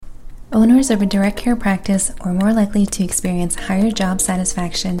Owners of a direct care practice are more likely to experience higher job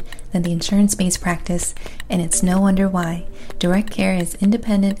satisfaction than the insurance-based practice, and it's no wonder why. Direct care is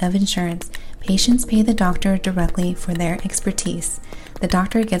independent of insurance. Patients pay the doctor directly for their expertise. The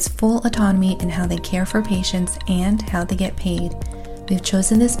doctor gets full autonomy in how they care for patients and how they get paid. We've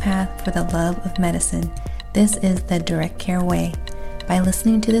chosen this path for the love of medicine. This is the direct care way. By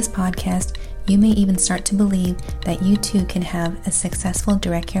listening to this podcast, you may even start to believe that you too can have a successful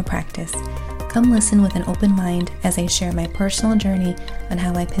direct care practice. Come listen with an open mind as I share my personal journey on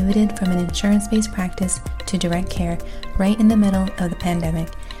how I pivoted from an insurance-based practice to direct care right in the middle of the pandemic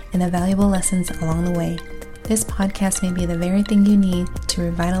and the valuable lessons along the way. This podcast may be the very thing you need to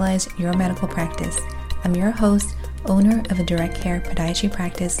revitalize your medical practice. I'm your host, owner of a direct care podiatry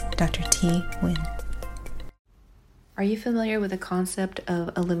practice, Dr. T. Wynn. Are you familiar with the concept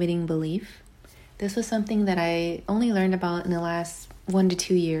of a limiting belief? This was something that I only learned about in the last 1 to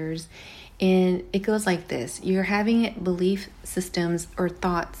 2 years, and it goes like this. You're having belief systems or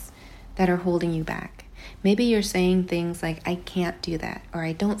thoughts that are holding you back. Maybe you're saying things like, I can't do that, or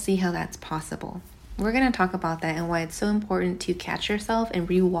I don't see how that's possible. We're going to talk about that and why it's so important to catch yourself and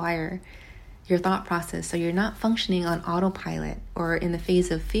rewire your thought process so you're not functioning on autopilot or in the phase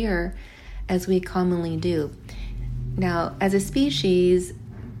of fear as we commonly do. Now, as a species,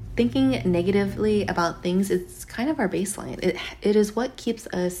 thinking negatively about things is kind of our baseline. It is what keeps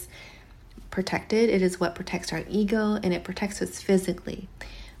us protected. It is what protects our ego, and it protects us physically.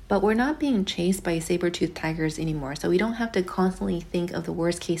 But we're not being chased by saber-toothed tigers anymore, so we don't have to constantly think of the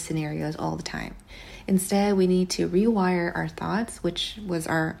worst-case scenarios all the time. Instead, we need to rewire our thoughts, which was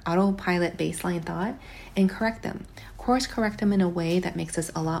our autopilot baseline thought, and correct them. Course correct them in a way that makes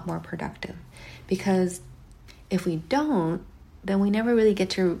us a lot more productive. Because if we don't, then we never really get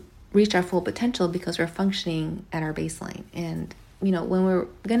to reach our full potential because we're functioning at our baseline. And, when we're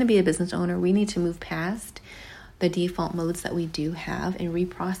going to be a business owner, we need to move past the default modes that we do have and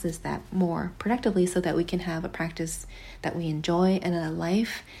reprocess that more productively so that we can have a practice that we enjoy and a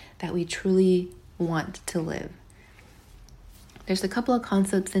life that we truly want to live. There's a couple of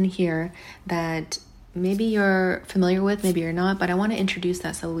concepts in here that maybe you're familiar with, maybe you're not, but I want to introduce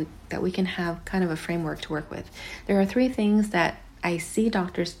that so that we can have kind of a framework to work with. There are 3 things that I see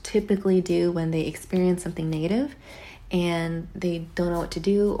doctors typically do when they experience something negative and they don't know what to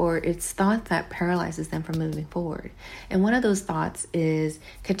do, or it's thought that paralyzes them from moving forward. And one of those thoughts is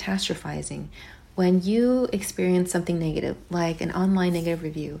catastrophizing. When you experience something negative, like an online negative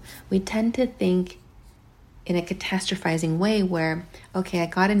review, we tend to think in a catastrophizing way where, okay, I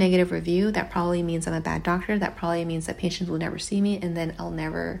got a negative review. That probably means I'm a bad doctor. That probably means that patients will never see me, and then I'll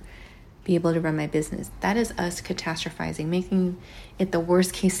never be able to run my business. That is us catastrophizing, making it the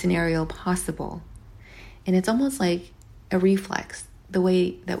worst case scenario possible. And it's almost like a reflex, the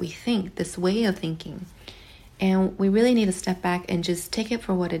way that we think, this way of thinking. And we really need to step back and just take it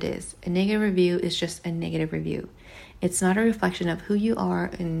for what it is. A negative review is just a negative review. It's not a reflection of who you are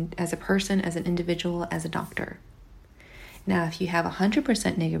and as a person, as an individual, as a doctor. Now, if you have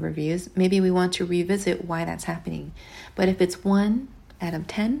 100% negative reviews, maybe we want to revisit why that's happening. But if it's 1 out of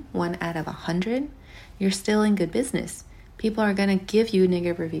 10, 1 out of 100, you're still in good business. People are going to give you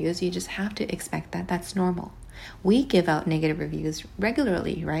negative reviews. You just have to expect that. That's normal. We give out negative reviews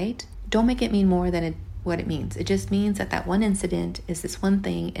regularly, right? Don't make it mean more than what it means. It just means that one incident is this one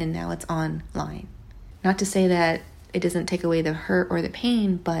thing and now it's online. Not to say that it doesn't take away the hurt or the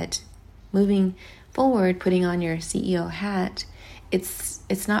pain, but moving forward, putting on your CEO hat,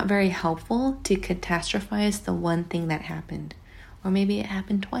 it's not very helpful to catastrophize the one thing that happened. Or maybe it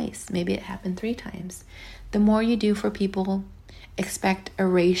happened twice. Maybe it happened 3 times. The more you do for people, expect a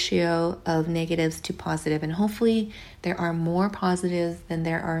ratio of negatives to positive. And hopefully there are more positives than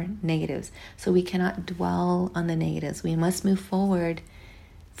there are negatives. So we cannot dwell on the negatives. We must move forward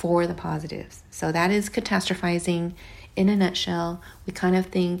for the positives. So that is catastrophizing in a nutshell. We kind of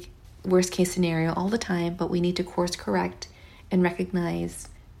think worst case scenario all the time, but we need to course correct and recognize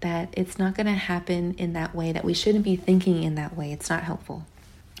that it's not going to happen in that way, that we shouldn't be thinking in that way. It's not helpful.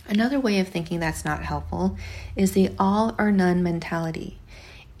 Another way of thinking that's not helpful is the all or none mentality.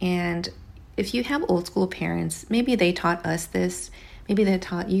 And if you have old school parents, maybe they taught us this, maybe they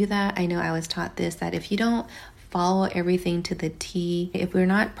taught you that. I know I was taught this, that if you don't follow everything to the T, if we're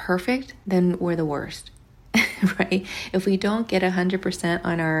not perfect, then we're the worst, right? If we don't get 100%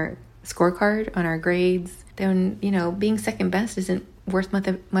 on our scorecard, on our grades, then, being second best isn't worth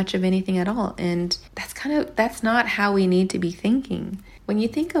much of anything at all. And that's not how we need to be thinking. When you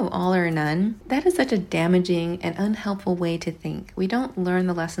think of all or none, that is such a damaging and unhelpful way to think. We don't learn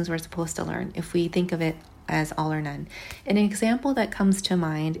the lessons we're supposed to learn if we think of it as all or none. An example that comes to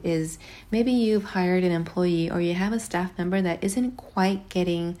mind is maybe you've hired an employee or you have a staff member that isn't quite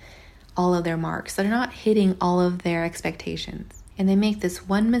getting all of their marks. They're not hitting all of their expectations. And they make this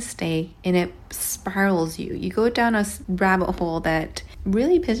one mistake and it spirals you. You go down a rabbit hole that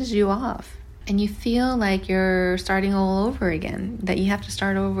really pisses you off. And you feel like you're starting all over again, that you have to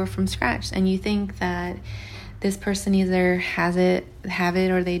start over from scratch. And you think that this person either have it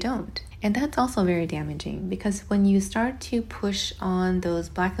or they don't. And that's also very damaging, because when you start to push on those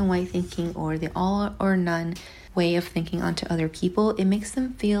black and white thinking or the all or none way of thinking onto other people, it makes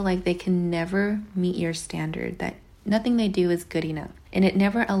them feel like they can never meet your standard, that nothing they do is good enough. And it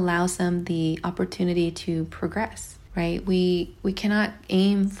never allows them the opportunity to progress, right? We cannot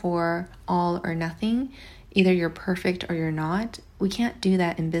aim for all or nothing. Either you're perfect or you're not. We can't do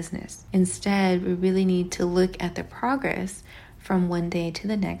that in business. Instead, we really need to look at the progress from one day to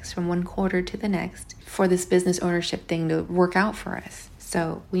the next, from one quarter to the next, for this business ownership thing to work out for us.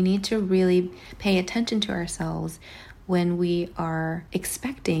 So we need to really pay attention to ourselves when we are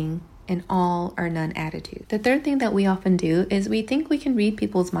expecting an all or none attitude. The third thing that we often do is we think we can read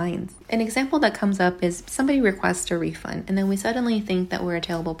people's minds. An example that comes up is somebody requests a refund, and then we suddenly think that we're a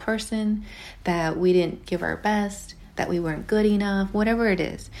terrible person, that we didn't give our best, that we weren't good enough, whatever it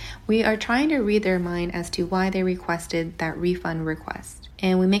is. We are trying to read their mind as to why they requested that refund request.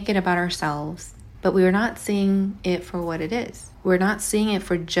 And we make it about ourselves, but we are not seeing it for what it is. We're not seeing it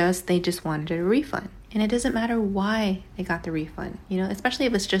for they just wanted a refund. And it doesn't matter why they got the refund, especially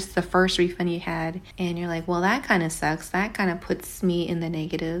if it's just the first refund you had and you're like, well, that kind of sucks. That kind of puts me in the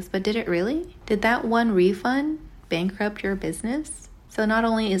negatives. But did it really? Did that one refund bankrupt your business? So not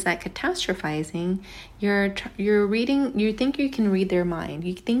only is that catastrophizing, you think you can read their mind.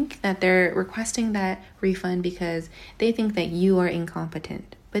 You think that they're requesting that refund because they think that you are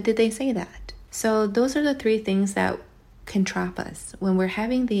incompetent. But did they say that? So those are the three things that can trap us when we're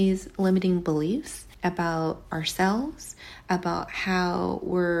having these limiting beliefs about ourselves, about how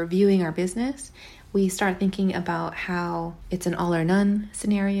we're viewing our business. We start thinking about how it's an all or none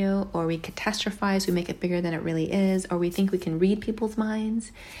scenario, or we catastrophize, we make it bigger than it really is, or we think we can read people's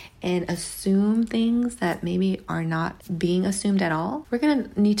minds and assume things that maybe are not being assumed at all. We're going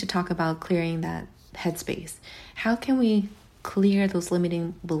to need to talk about clearing that headspace. How can we clear those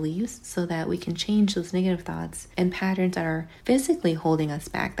limiting beliefs so that we can change those negative thoughts and patterns that are physically holding us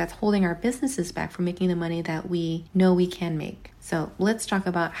back, that's holding our businesses back from making the money that we know we can make? So let's talk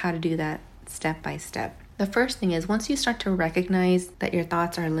about how to do that step by step. The first thing is, once you start to recognize that your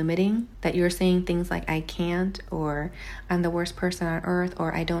thoughts are limiting, that you're saying things like I can't, or I'm the worst person on earth,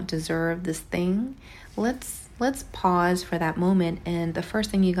 or I don't deserve this thing, let's pause for that moment. And the first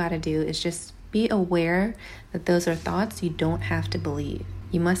thing you got to do is just be aware that those are thoughts you don't have to believe.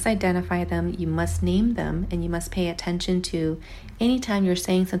 You must identify them, you must name them, and you must pay attention to anytime you're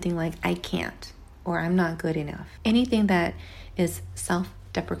saying something like I can't or I'm not good enough. Anything that is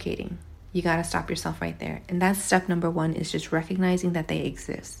self-deprecating. You got to stop yourself right there. And that's step number one, is just recognizing that they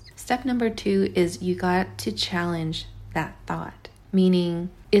exist. Step number two is you got to challenge that thought. Meaning,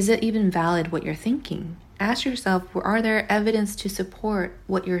 is it even valid what you're thinking? Ask yourself, are there evidence to support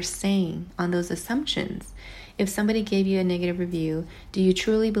what you're saying on those assumptions? If somebody gave you a negative review, do you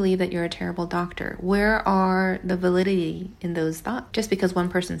truly believe that you're a terrible doctor? Where are the validity in those thoughts? Just because one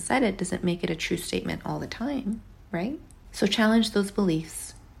person said it doesn't make it a true statement all the time, right? So challenge those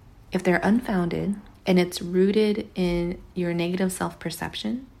beliefs. If they're unfounded and it's rooted in your negative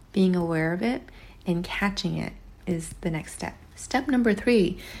self-perception, being aware of it and catching it is the next step. Step number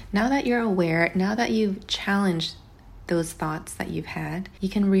 3, now that you're aware, now that you've challenged those thoughts that you've had, you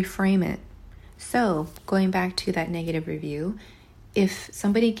can reframe it. So going back to that negative review, if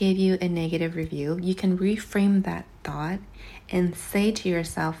somebody gave you a negative review, you can reframe that thought and say to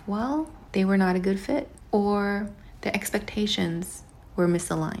yourself, well, they were not a good fit, or the expectations were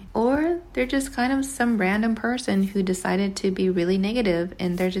misaligned, or they're just kind of some random person who decided to be really negative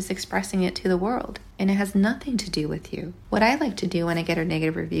and they're just expressing it to the world and it has nothing to do with you. What I like to do when I get a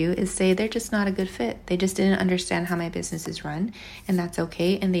negative review is say they're just not a good fit. They just didn't understand how my business is run, and that's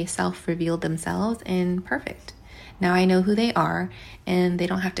okay, and they self-revealed themselves, and perfect. Now I know who they are and they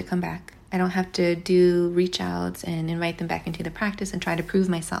don't have to come back. I don't have to do reach outs and invite them back into the practice and try to prove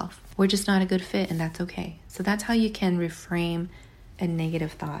myself. We're just not a good fit, and that's okay. So that's how you can reframe a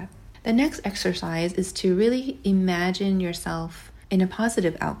negative thought. The next exercise is to really imagine yourself in a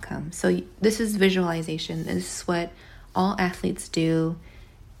positive outcome. So this is visualization. This is what all athletes do,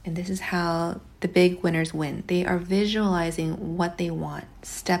 and this is how the big winners win. They are visualizing what they want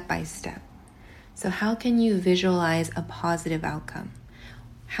step by step. So how can you visualize a positive outcome?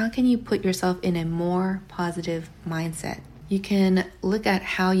 How can you put yourself in a more positive mindset? You can look at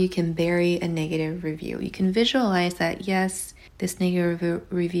how you can bury a negative review. You can visualize that, yes, this negative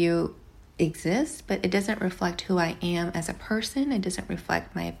review exists, but it doesn't reflect who I am as a person. It doesn't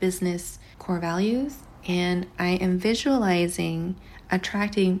reflect my business core values. And I am visualizing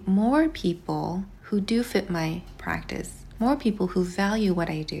attracting more people who do fit my practice, more people who value what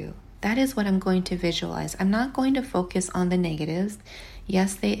I do. That is what I'm going to visualize. I'm not going to focus on the negatives.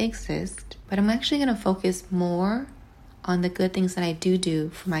 Yes, they exist, but I'm actually going to focus more on the good things that I do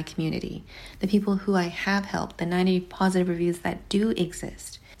for my community, the people who I have helped, the 90 positive reviews that do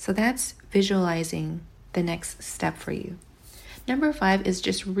exist. So that's visualizing the next step for you. Number 5 is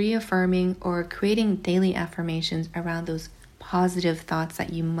just reaffirming or creating daily affirmations around those positive thoughts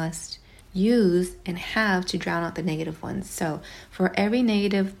that you must use and have to drown out the negative ones. So for every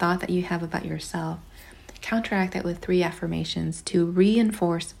negative thought that you have about yourself, counteract that with 3 affirmations to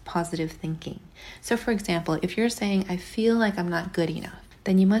reinforce positive thinking. So for example, if you're saying, I feel like I'm not good enough,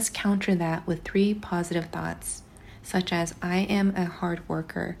 then you must counter that with 3 positive thoughts, such as, I am a hard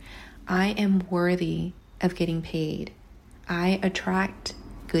worker, I am worthy of getting paid, I attract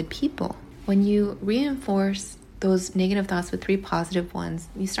good people. When you reinforce those negative thoughts with 3 positive ones,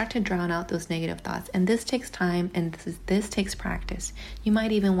 you start to drown out those negative thoughts. And this takes time and this takes practice. You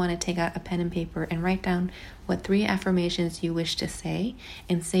might even want to take out a pen and paper and write down what 3 affirmations you wish to say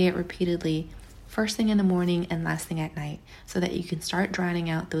and say it repeatedly first thing in the morning and last thing at night so that you can start drowning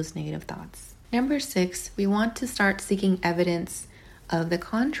out those negative thoughts. Number 6, we want to start seeking evidence of the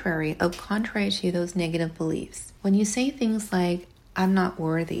contrary to those negative beliefs. When you say things like, I'm not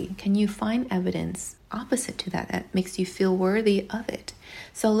worthy, can you find evidence opposite to that makes you feel worthy of it?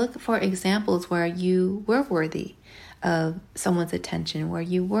 So look for examples where you were worthy of someone's attention, where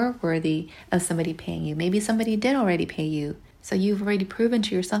you were worthy of somebody paying you. Maybe somebody did already pay you. So you've already proven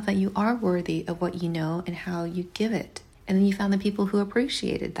to yourself that you are worthy of what you know and how you give it. And then you found the people who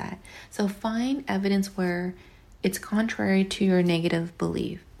appreciated that. So find evidence where it's contrary to your negative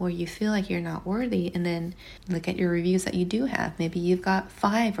belief, where you feel like you're not worthy, and then look at your reviews that you do have. Maybe you've got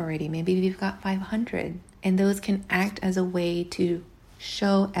 5 already, maybe you've got 500, and those can act as a way to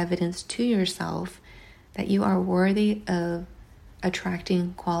show evidence to yourself that you are worthy of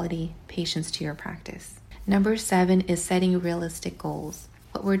attracting quality patients to your practice. Number 7 is setting realistic goals.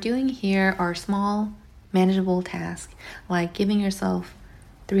 What we're doing here are small, manageable tasks, like giving yourself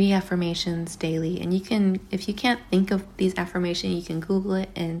 3 affirmations daily. And you can, if you can't think of these affirmations, you can Google it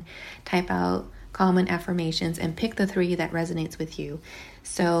and type out common affirmations and pick the 3 that resonates with you.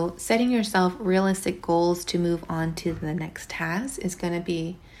 So setting yourself realistic goals to move on to the next task is going to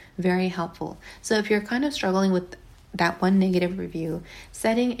be very helpful. So if you're kind of struggling with that one negative review,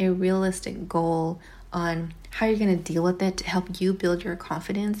 setting a realistic goal on how you're going to deal with it to help you build your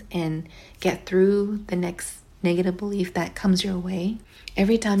confidence and get through the next negative belief that comes your way.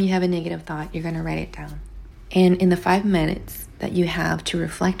 Every time you have a negative thought, you're going to write it down. And in the 5 minutes that you have to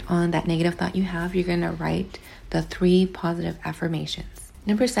reflect on that negative thought you have, you're going to write the 3 positive affirmations.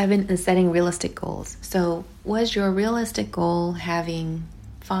 Number 7 is setting realistic goals. So was your realistic goal having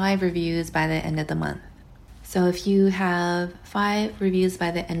 5 reviews by the end of the month? So if you have 5 reviews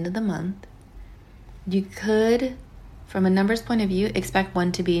by the end of the month, you could, from a numbers point of view, expect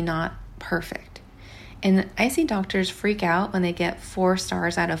one to be not perfect. And I see doctors freak out when they get 4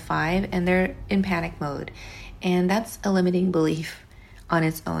 stars out of 5 and they're in panic mode. And that's a limiting belief on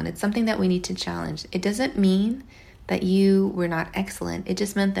its own. It's something that we need to challenge. It doesn't mean that you were not excellent. It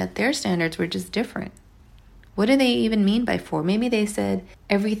just meant that their standards were just different. What do they even mean by 4? Maybe they said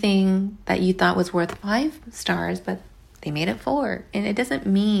everything that you thought was worth 5 stars, but they made it 4. And it doesn't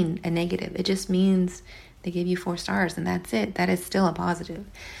mean a negative. It just means they gave you 4 stars and that's it. That is still a positive.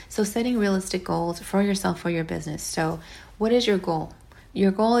 So setting realistic goals for yourself, for your business. So what is your goal? Your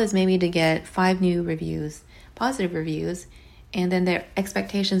goal is maybe to get 5 new reviews, positive reviews. And then the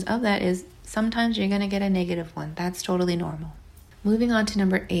expectations of that is sometimes you're going to get a negative one. That's totally normal. Moving on to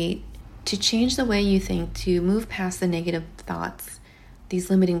number 8, to change the way you think, to move past the negative thoughts, these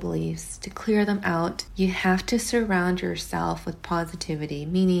limiting beliefs, to clear them out, you have to surround yourself with positivity,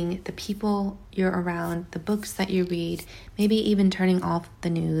 meaning the people you're around, the books that you read, maybe even turning off the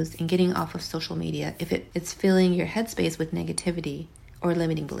news and getting off of social media if it's filling your headspace with negativity or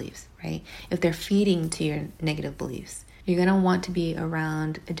limiting beliefs, right? If they're feeding to your negative beliefs, you're going to want to be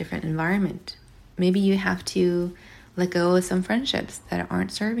around a different environment. Maybe you have to let go of some friendships that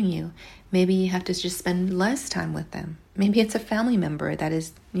aren't serving you. Maybe you have to just spend less time with them. Maybe it's a family member that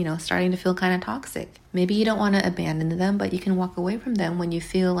is, starting to feel kind of toxic. Maybe you don't want to abandon them, but you can walk away from them when you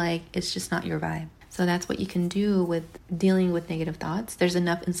feel like it's just not your vibe. So So that's what you can do with dealing with negative thoughts. There's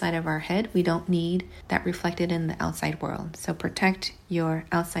enough inside of our head. We don't need that reflected in the outside world. So protect your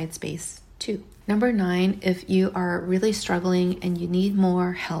outside space too. Number 9, if you are really struggling and you need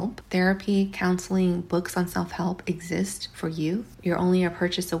more help, therapy, counseling, books on self-help exist for you. You're only a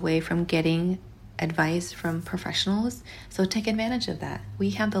purchase away from getting advice from professionals. So take advantage of that.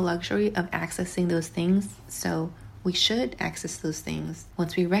 We have the luxury of accessing those things. So we should access those things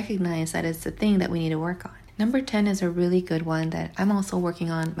once we recognize that it's the thing that we need to work on. Number 10 is a really good one that I'm also working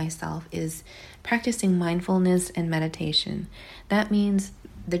on myself, is practicing mindfulness and meditation. That means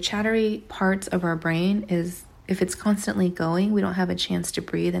the chattery parts of our brain is, if it's constantly going, we don't have a chance to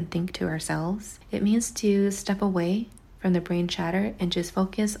breathe and think to ourselves. It means to step away from the brain chatter and just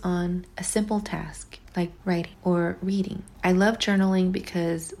focus on a simple task like writing or reading. I love journaling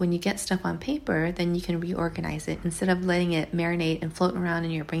because when you get stuff on paper, then you can reorganize it instead of letting it marinate and float around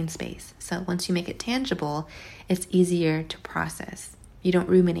in your brain space. So once you make it tangible, it's easier to process. You don't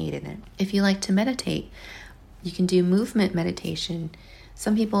ruminate in it. If you like to meditate, you can do movement meditation.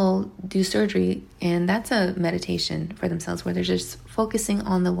 Some people do surgery, and that's a meditation for themselves where they're just focusing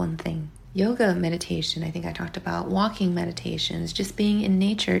on the one thing. Yoga meditation, I think I talked about. Walking meditations, just being in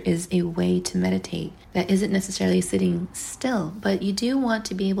nature is a way to meditate that isn't necessarily sitting still, but you do want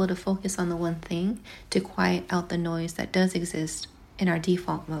to be able to focus on the one thing to quiet out the noise that does exist in our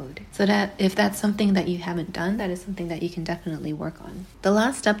default mode. So that if that's something that you haven't done, that is something that you can definitely work on. The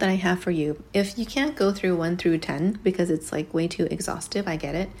last step that I have for you, if you can't go through 1 through 10 because it's like way too exhaustive, I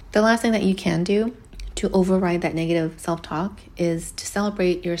get it. The last thing that you can do to override that negative self-talk is to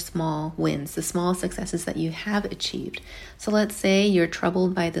celebrate your small wins, the small successes that you have achieved. So let's say you're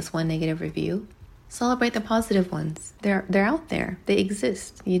troubled by this one negative review. Celebrate the positive ones. They're out there. They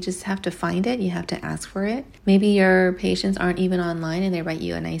exist. You just have to find it. You have to ask for it. Maybe your patients aren't even online and they write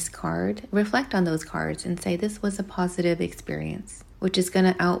you a nice card. Reflect on those cards and say, this was a positive experience, which is going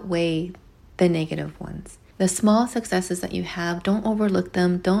to outweigh the negative ones. The small successes that you have, don't overlook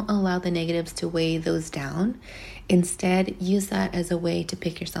them. Don't allow the negatives to weigh those down. Instead, use that as a way to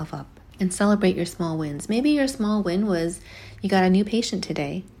pick yourself up and celebrate your small wins. Maybe your small win was you got a new patient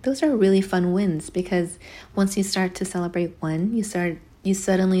today. Those are really fun wins because once you start to celebrate one, you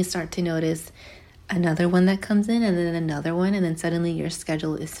suddenly start to notice another one that comes in and then another one, and then suddenly your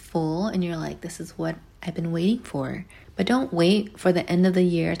schedule is full and you're like, this is what I've been waiting for. But don't wait for the end of the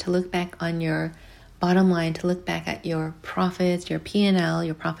year to look back on your bottom line, to look back at your profits, your P&L,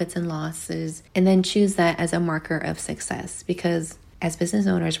 your profits and losses, and then choose that as a marker of success. Because as business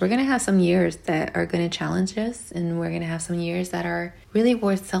owners, we're going to have some years that are going to challenge us, and we're going to have some years that are really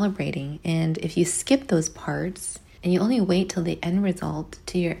worth celebrating. And if you skip those parts and you only wait till the end result,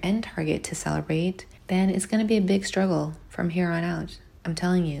 to your end target to celebrate, then it's going to be a big struggle from here on out. I'm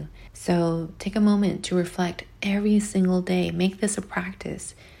telling you. So take a moment to reflect every single day. Make this a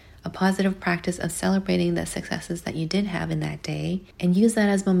practice, a positive practice of celebrating the successes that you did have in that day, and use that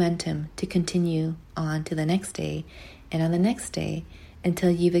as momentum to continue on to the next day and on the next day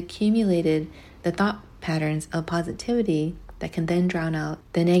until you've accumulated the thought patterns of positivity that can then drown out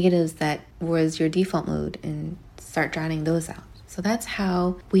the negatives that was your default mode and start drowning those out. So that's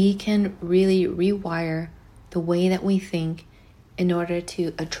how we can really rewire the way that we think in order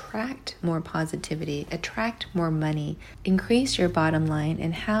to attract more positivity, attract more money, increase your bottom line,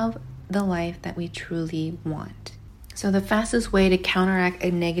 and have the life that we truly want. So the fastest way to counteract a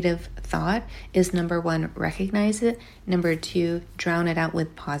negative thought is, number 1, recognize it. Number 2, drown it out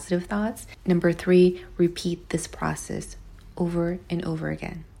with positive thoughts. Number 3, repeat this process over and over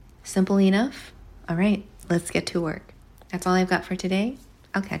again. Simple enough? All right, let's get to work. That's all I've got for today.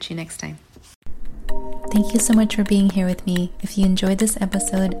 I'll catch you next time. Thank you so much for being here with me. If you enjoyed this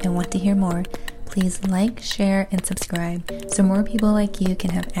episode and want to hear more, please like, share, and subscribe so more people like you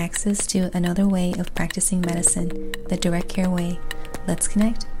can have access to another way of practicing medicine, the direct care way. Let's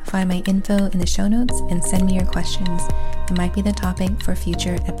connect. Find my info in the show notes and send me your questions. It might be the topic for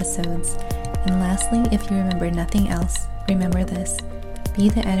future episodes. And lastly, if you remember nothing else, remember this: be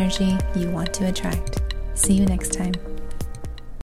the energy you want to attract. See you next time.